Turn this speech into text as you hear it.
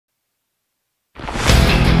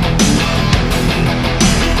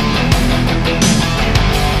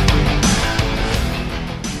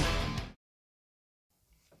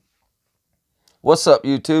What's up,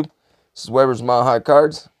 YouTube? This is Weber's Mile High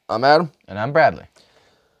Cards. I'm Adam. And I'm Bradley.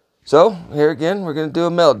 So, here again, we're going to do a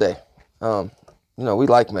mail day. You know, we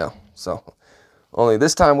like mail. So, only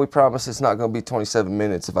this time we promise it's not going to be 27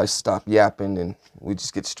 minutes if I stop yapping and we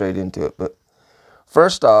just get straight into it. But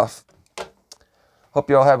first off, hope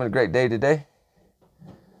you're all having a great day today.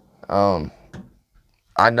 I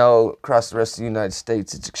know across the rest of the United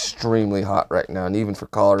States, it's extremely hot right now. And even for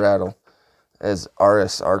Colorado, as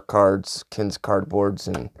RSR Cards, Ken's Cardboards,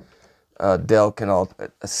 and Dell can all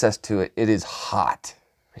attest to it, it is hot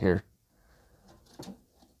here.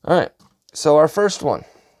 All right, so our first one,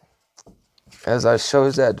 as I show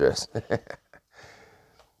his address,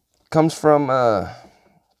 comes from a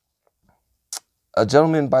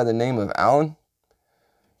gentleman by the name of Alan,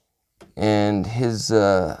 and his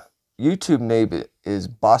YouTube name is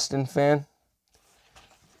Bostnfn.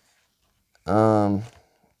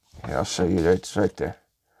 Here, I'll show you. It's right there.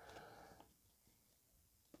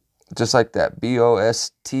 Just like that.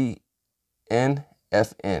 Bostnfn.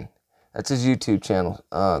 That's his YouTube channel.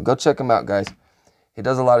 Go check him out, guys. He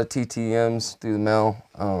does a lot of TTMs through the mail.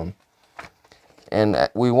 And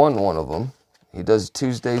we won one of them. He does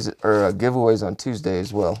Tuesdays, or giveaways on Tuesday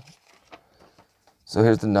as well. So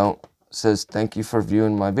here's the note. It says, "Thank you for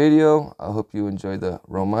viewing my video. I hope you enjoy the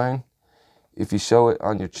Romine. If you show it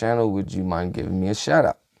on your channel, would you mind giving me a shout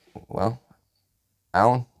out?" Well,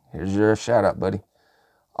 Alan, here's your shout out, buddy.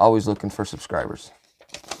 Always looking for subscribers.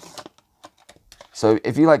 So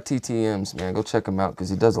if you like TTMs, man, go check him out because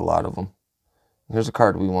he does a lot of them. Here's a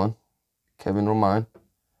card we won. Kevin Romine.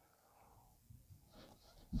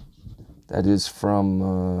 That is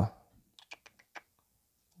from, what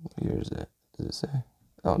year is that? Does it say?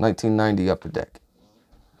 Oh, 1990 Upper Deck.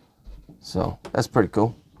 So that's pretty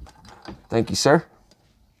cool. Thank you, sir.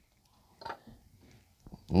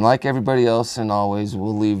 And like everybody else, and always,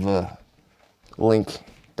 we'll leave a link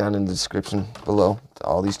down in the description below to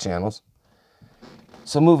all these channels.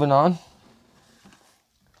 So moving on.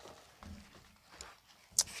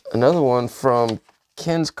 Another one from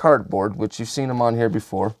Ken's Cardboard, which you've seen him on here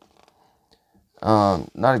before.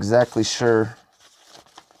 Not exactly sure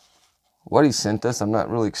what he sent us. I'm not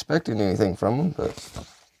really expecting anything from him, but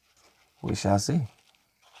we shall see.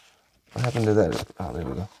 What happened to that? Oh, there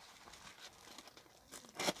we go.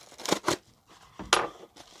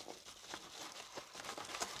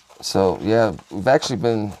 So, yeah, we've actually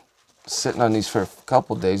been sitting on these for a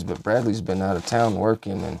couple days, but Bradley's been out of town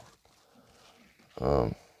working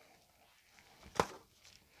and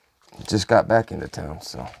just got back into town.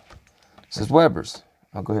 So, this is Weber's.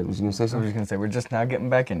 Oh, go ahead. Was you going to say something? I was going to say, we're just now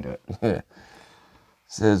getting back into it. Yeah. It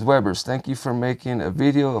says, "Weber's, thank you for making a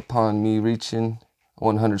video upon me reaching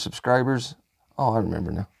 100 subscribers. Oh, I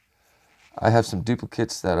remember now. I have some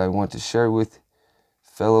duplicates that I want to share with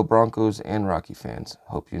fellow Broncos and Rocky fans.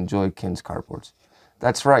 Hope you enjoy Ken's Cardboards."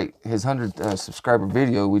 That's right. His 100 subscriber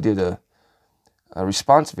video, we did a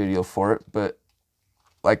response video for it, but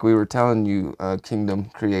like we were telling you, Kingdom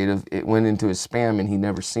Creative, it went into his spam and he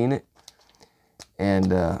never seen it.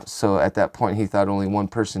 And so at that point, he thought only one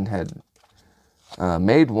person had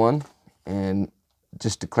made one and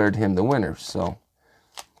just declared him the winner. So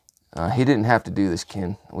he didn't have to do this,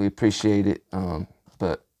 Ken. We appreciate it,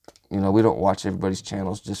 but you know, we don't watch everybody's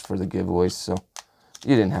channels just for the giveaways, so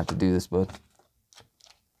you didn't have to do this, bud.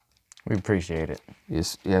 We appreciate it.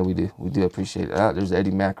 Yes, yeah, we do. We do appreciate it. Ah, there's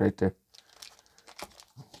Eddie Mack right there.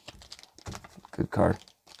 Good card.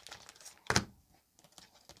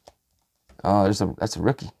 Oh, that's a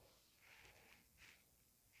rookie.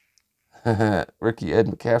 Rookie Ed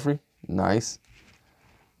McCaffrey. Nice.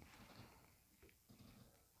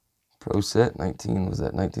 Pro set, was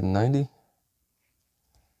that 1990?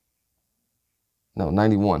 No,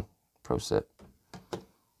 91 pro set.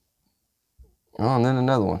 Oh, and then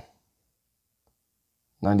another one.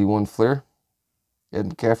 91 Flair. Ed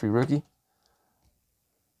McCaffrey rookie.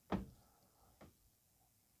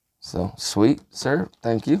 So, sweet, sir.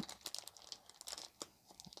 Thank you.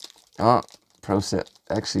 Oh, pro set.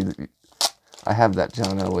 Actually, I have that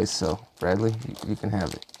John Elway, so Bradley, you can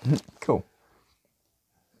have it. Cool.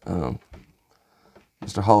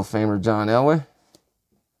 Mr. Hall of Famer John Elway.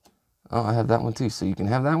 Oh, I have that one too, so you can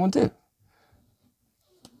have that one too.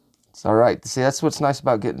 It's all right. See, that's what's nice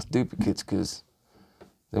about getting duplicates, because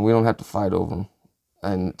then we don't have to fight over them.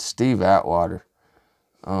 And Steve Atwater,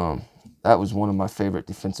 that was one of my favorite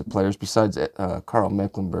defensive players, besides Carl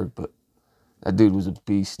Mecklenburg, but that dude was a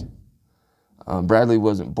beast. Bradley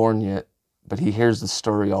wasn't born yet, but he hears the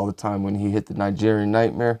story all the time when he hit the Nigerian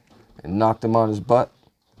Nightmare and knocked him on his butt.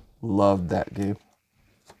 Loved that game.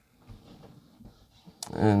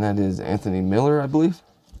 And that is Anthony Miller, I believe.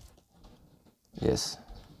 Yes.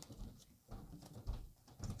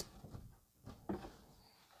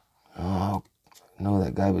 Oh, no,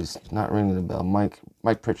 that guy was not ringing the bell.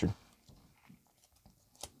 Mike Pritchard.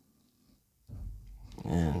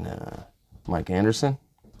 And Mike Anderson.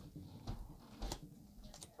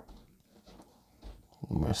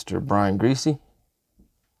 Mr. Brian Greasy.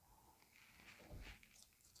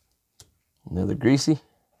 Another Greasy.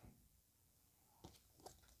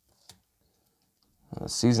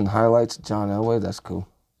 Season highlights, John Elway. That's cool.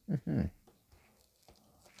 Mm-hmm.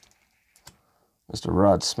 Mr.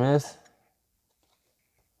 Rod Smith.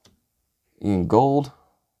 Ian Gold.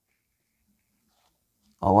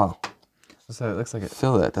 Oh, wow. So it looks like it.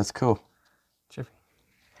 Feel that. That's cool. Chippy.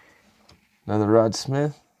 Another Rod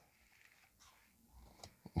Smith.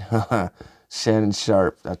 Shannon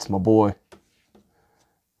Sharp. That's my boy.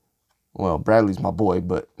 Well, Bradley's my boy,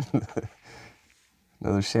 but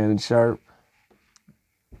another Shannon Sharp.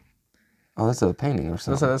 Oh, that's a painting or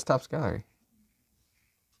something. That's Topps Gallery.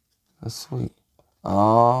 That's sweet.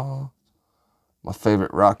 Oh, my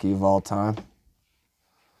favorite Rocky of all time.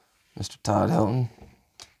 Mr. Todd Helton.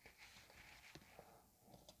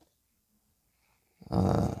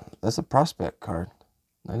 That's a prospect card.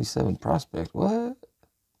 97 prospect. What?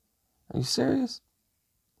 Are you serious?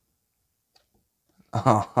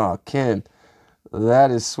 Oh, Ken. That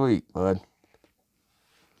is sweet, bud.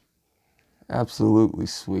 Absolutely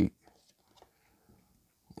sweet.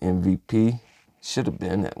 MVP. Should have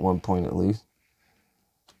been at one point at least.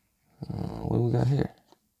 What do we got here?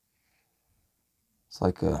 It's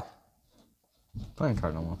like a... Playing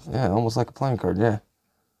card almost. Yeah, almost like a playing card, yeah.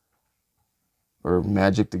 Or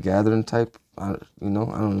Magic the Gathering type. I don't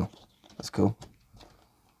know. That's cool.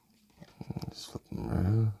 Just flip them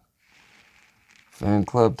around. Fan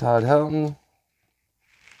Club Todd Helton.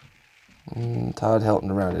 Todd Helton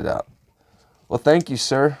to round it out. Well, thank you,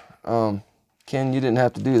 sir. Ken, you didn't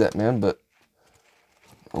have to do that, man, but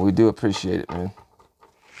we do appreciate it, man.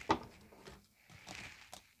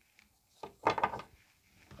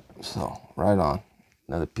 So, right on.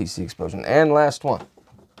 Another PC explosion. And last one.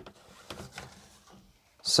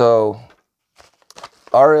 So,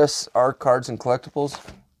 RSR Cards and Collectibles.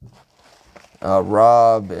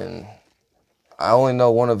 Rob, and I only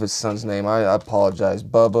know one of his son's name. I apologize.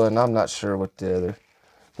 Bubba, and I'm not sure what the other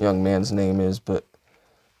young man's name is, but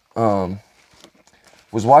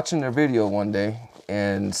was watching their video one day,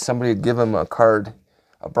 and somebody had given him a card,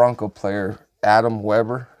 a Bronco player, Adam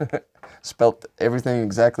Weber, spelt everything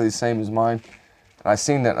exactly the same as mine. And I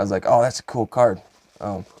seen that, and I was like, oh, that's a cool card,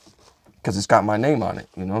 because it's got my name on it,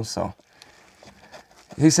 you know. So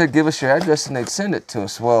he said, give us your address, and they'd send it to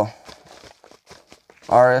us. Well,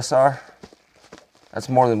 RSR, that's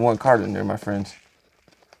more than one card in there, my friends.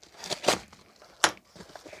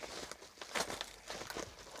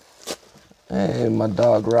 Hey, my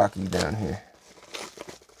dog Rocky down here.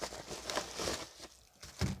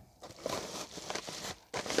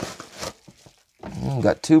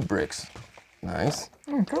 Got 2 bricks. Nice.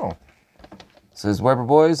 Cool. Says, Weber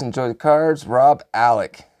boys, enjoy the cards. Rob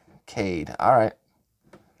Alec Cade. All right.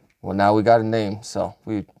 Well, now we got a name, so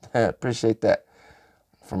we appreciate that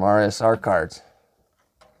from RSR Cards.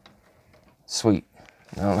 Sweet.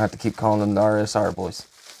 I don't have to keep calling them the RSR boys.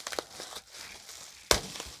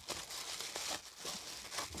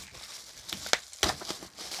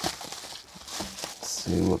 Let's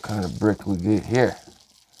see what kind of brick we get here.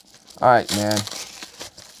 All right, man.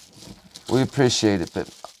 We appreciate it, but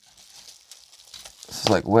this is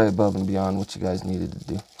like way above and beyond what you guys needed to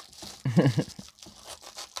do.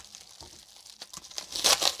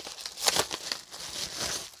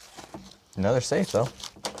 Another safe, though.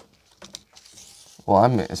 Well, I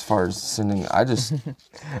meant as far as sending, I just,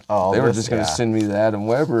 Oh, they were just going to send me the Adam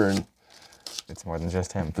Weber, and it's more than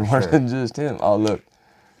just him, for more sure. than just him. Oh, look.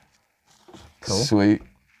 Cool. Sweet.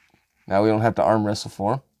 Now we don't have to arm wrestle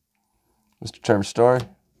for him. Mr. Trevor Story.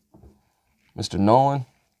 Mr. Nolan.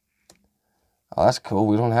 Oh, that's cool.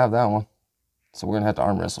 We don't have that one. So we're going to have to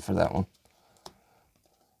arm wrestle for that one.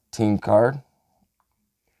 Team card.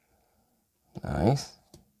 Nice.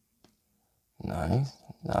 Nice.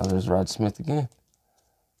 Now there's Rod Smith again.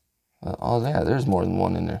 Oh, yeah, there's more than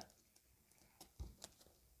one in there.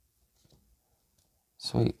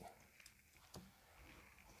 Sweet.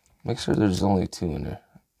 Make sure there's only 2 in there.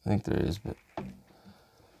 I think there is, but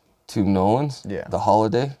 2 Nolans. Yeah. The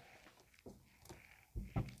Holiday.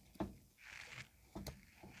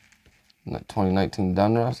 2019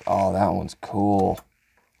 Dunruss. Oh, that one's cool.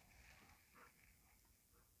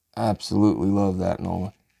 Absolutely love that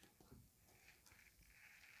Nolan.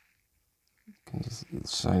 Can you see the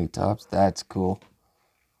shiny tops? That's cool.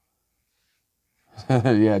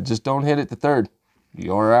 Yeah, just don't hit it the third.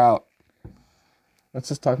 You're out. Let's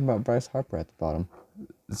just talk about Bryce Harper at the bottom.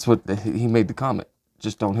 That's what he made the comment.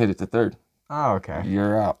 Just don't hit it the third. Oh, okay.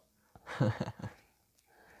 You're out.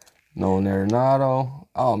 Nolan Arenado.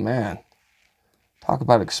 Oh, man. Talk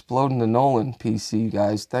about exploding the Nolan PC,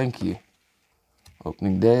 guys. Thank you.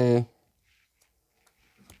 Opening day.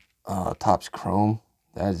 Topps Chrome.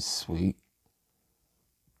 That is sweet.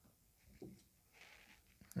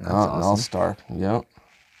 That's awesome. An all-star. Yep.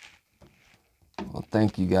 Well,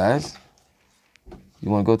 thank you, guys. You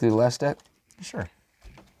want to go through the last deck? Sure.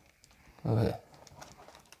 Okay.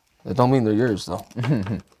 That don't mean they're yours, though.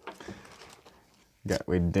 Got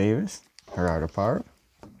Wade Davis, Gerardo Parra.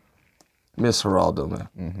 Miss Geraldo,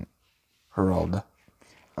 man. Geraldo.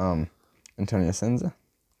 Antonio Senza,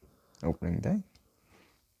 opening day.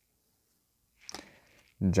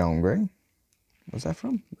 John Gray. What's that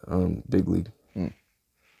from? Big league.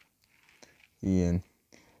 Ian.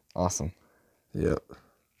 Awesome. Yep.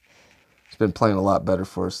 He's been playing a lot better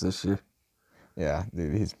for us this year. Yeah,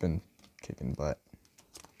 dude, he's been kicking butt.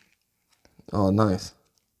 Oh, nice.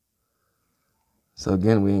 So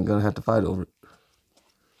again, we ain't gonna have to fight over it.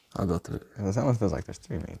 I'll go through it. That one feels like there's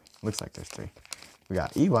three, maybe. Looks like there's three. We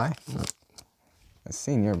got EY. A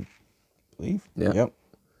senior, I believe. Yeah. Yep.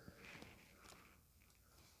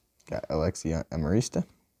 Got Alexia Amarista.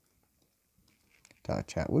 Tyler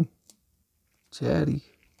Chatwood. Chatty.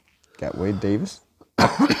 Got Wade Davis.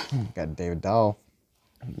 Got David Dahl.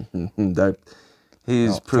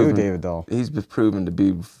 He's proven David Dahl. He's been proven to be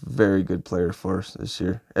a very good player for us this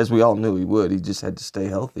year, as we all knew he would. He just had to stay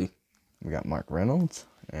healthy. We got Mark Reynolds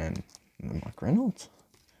and Mark Reynolds.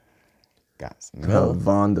 Got some Mill.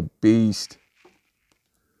 Von the Beast.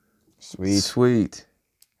 Sweet.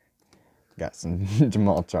 Got some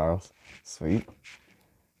Jamal Charles. Sweet.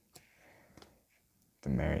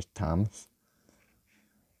 Demaryius Thomas.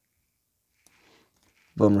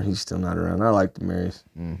 Bummer he's still not around. I like Demaryius.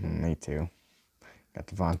 Me too. Got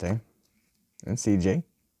Devontae and CJ.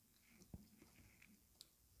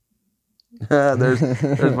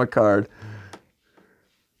 There's my card.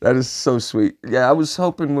 That is so sweet. Yeah, I was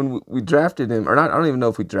hoping when we drafted him, or not, I don't even know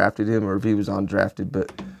if we drafted him or if he was undrafted,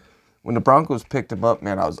 but when the Broncos picked him up,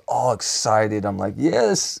 man, I was all excited. I'm like,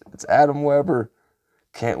 yes, it's Adam Weber.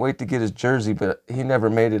 Can't wait to get his jersey, but he never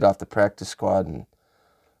made it off the practice squad and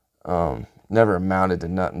never amounted to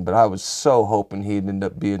nothing. But I was so hoping he'd end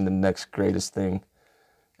up being the next greatest thing,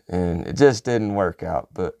 and it just didn't work out.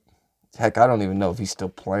 But heck, I don't even know if he's still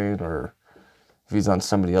playing or if he's on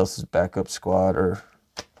somebody else's backup squad or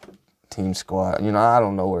team squad. You know, I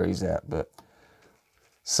don't know where he's at, but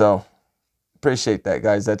so appreciate that,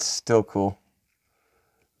 guys. That's still cool.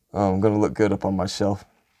 I'm going to look good up on my shelf.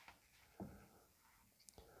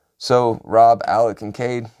 So, Rob, Alec, and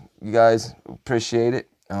Cade, you guys, appreciate it.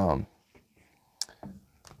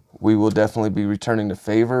 We will definitely be returning the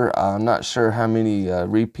favor. I'm not sure how many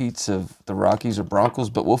repeats of the Rockies or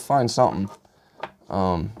Broncos, but we'll find something.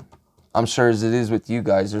 I'm sure as it is with you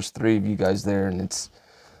guys, there's 3 of you guys there, and it's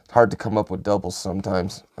hard to come up with doubles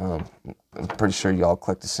sometimes. I'm pretty sure y'all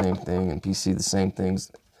collect the same thing and PC the same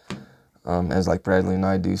things as like Bradley and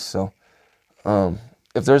I do. So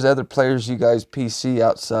if there's other players you guys PC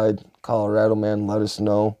outside Colorado, man, let us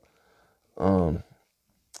know.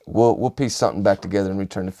 We'll piece something back together and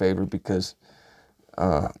return the favor, because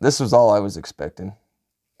this was all I was expecting.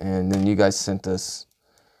 And then you guys sent us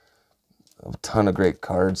a ton of great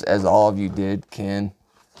cards, as all of you did. Ken,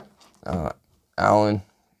 Alan,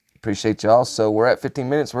 appreciate y'all. So we're at 15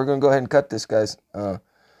 minutes. We're going to go ahead and cut this, guys.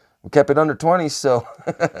 We kept it under 20, so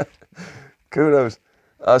kudos.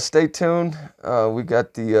 Stay tuned. We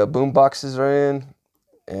got the boom boxes are in,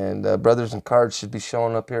 and Brothers and Cards should be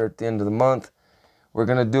showing up here at the end of the month. We're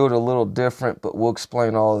going to do it a little different, but we'll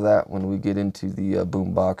explain all of that when we get into the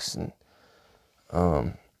boom box. And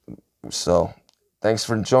so thanks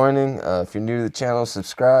for joining. If you're new to the channel,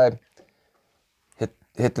 subscribe.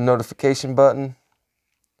 Hit the notification button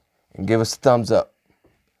and give us a thumbs up.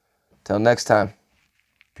 Till next time.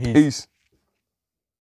 Peace. Peace.